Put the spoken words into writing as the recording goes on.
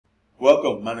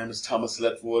Welcome, my name is Thomas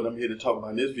Letford. I'm here to talk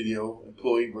about this video,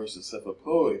 employee versus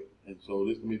self-employed. And so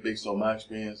this is going to be based on my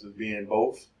experience as being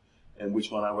both and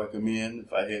which one I recommend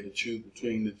if I had to choose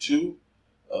between the two,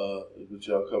 which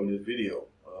I'll cover in this video.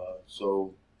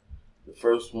 So the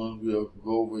first one we'll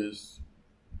go over is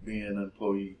being an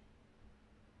employee.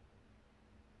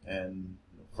 And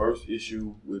the first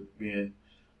issue with being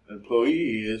an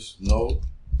employee is no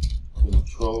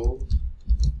control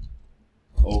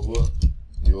over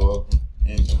your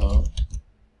income.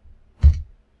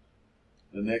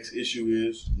 The next issue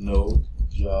is no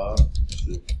job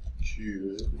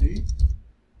security.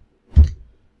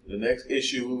 The next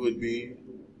issue would be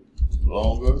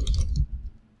longer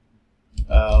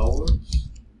hours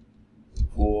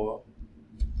for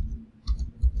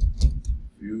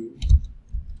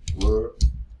fewer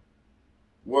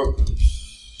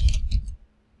workers.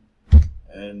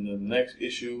 And the next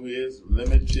issue is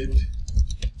limited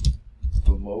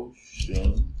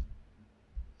promotion,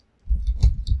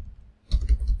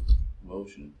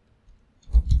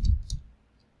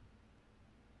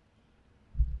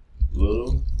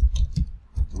 little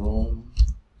room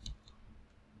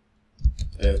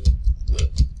at the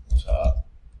top,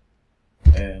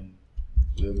 and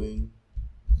living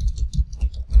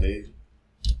paycheck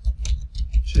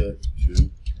to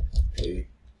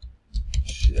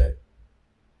paycheck.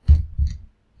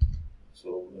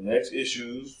 So the next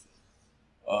issues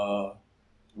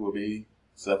will be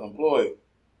self-employed.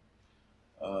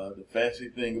 The fancy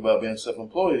thing about being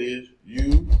self-employed is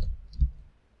you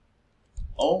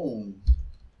own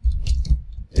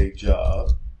a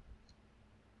job.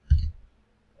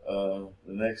 The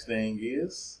next thing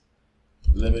is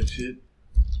limited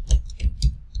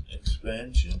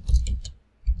expansion,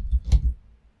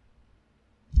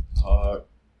 hard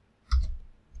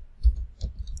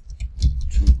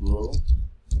to grow,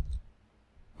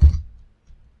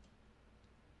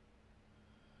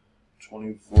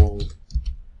 24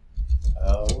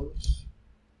 hours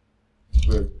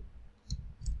per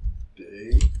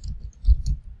day,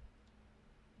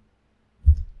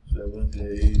 7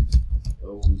 days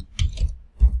a week.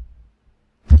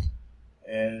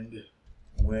 And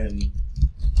when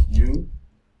you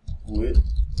quit,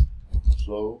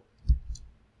 so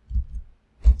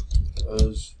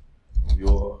does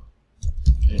your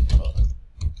income.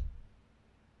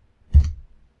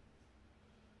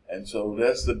 And so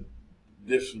that's the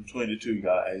difference between the two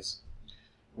guys.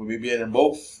 When we been in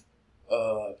both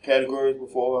categories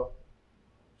before,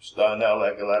 starting out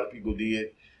like a lot of people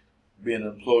did, being an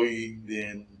employee,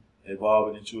 then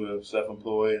evolving into a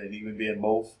self-employed, and even being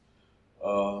both.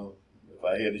 If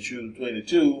I had to choose between the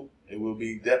two, it will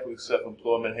be definitely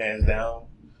self-employment, hands down.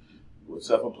 With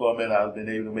self-employment, I've been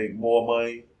able to make more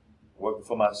money working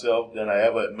for myself than I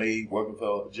ever made working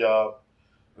for a job,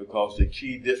 because the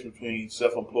key difference between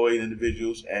self-employed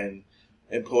individuals and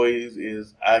employees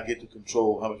is I get to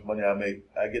control how much money I make.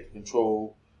 I get to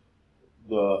control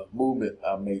the movement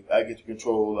I make. I get to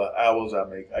control the hours I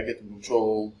make. I get to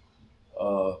control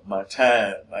my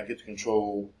time. I get to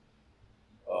control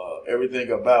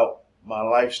everything about my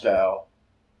lifestyle.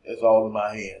 It's all in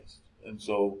my hands. And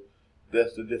so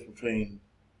that's the difference between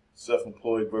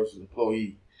self-employed versus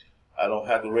employee. I don't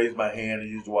have to raise my hand to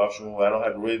use the washroom. I don't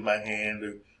have to raise my hand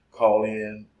to call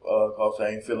in because I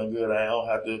ain't feeling good. I don't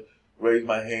have to raise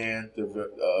my hand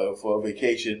to, for a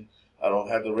vacation. I don't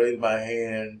have to raise my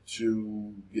hand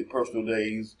to get personal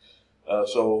days.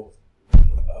 So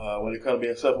when it comes to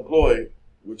being self-employed,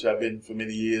 which I've been for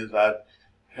many years, I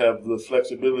have the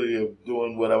flexibility of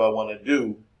doing whatever I want to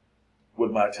do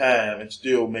with my time and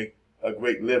still make a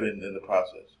great living in the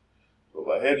process. So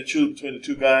if I had to choose between the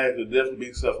two guys, it would definitely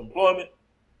be self-employment.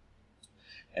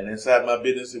 And inside my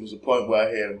business, it was a point where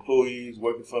I had employees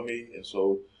working for me. And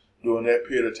so during that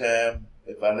period of time,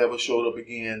 if I never showed up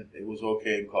again, it was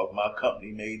okay because my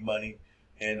company made money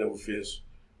hand over fist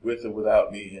with or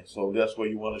without me. And so that's where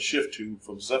you want to shift to,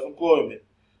 from self-employment,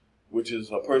 which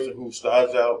is a person who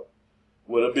starts out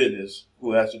with a business,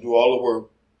 who has to do all the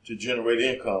work to generate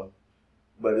income.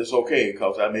 But it's okay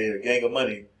because I made a gang of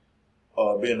money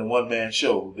being a one-man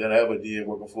show than I ever did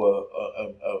working for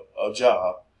a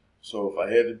job. So if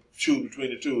I had to choose between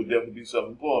the two, it would definitely be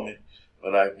self-employment.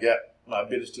 But I got my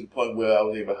business to the point where I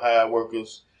was able to hire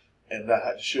workers and not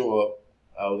have to show up.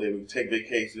 I was able to take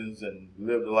vacations and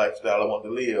live the lifestyle I want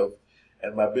to live.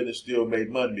 And my business still made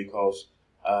money because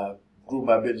I grew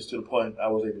my business to the point I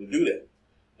was able to do that.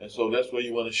 And so that's where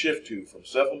you want to shift to, from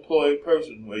self-employed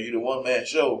person, where you're the one-man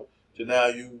show, to now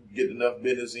you get enough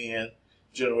business in,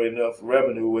 generate enough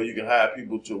revenue where you can hire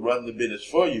people to run the business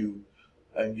for you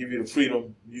and give you the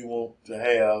freedom you want to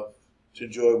have to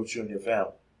enjoy with you and your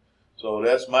family. So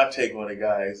that's my take on it,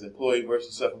 guys. Employee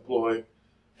versus self-employed.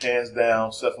 Hands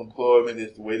down, self-employment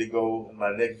is the way to go. In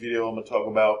my next video, I'm going to talk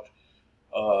about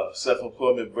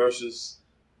self-employment versus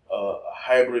a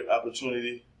hybrid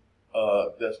opportunity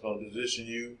that's going to position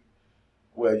you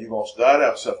where you're going to start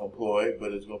out self-employed,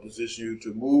 but it's going to position you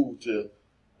to move to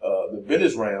the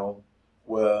business realm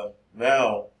where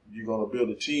now you're going to build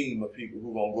a team of people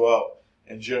who are going to go out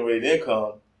and generate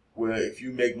income, where if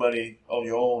you make money on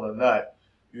your own or not,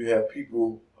 you have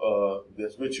people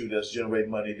that's with you that's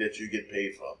generating money that you get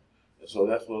paid from. And so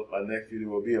that's what my next video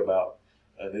will be about.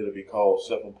 And it'll be called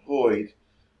self-employed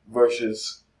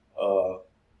versus the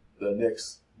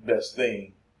next best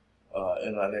thing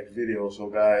in my next video. So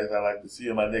guys, I'd like to see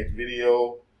you in my next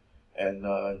video,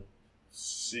 and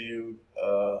see you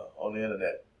on the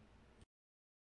internet.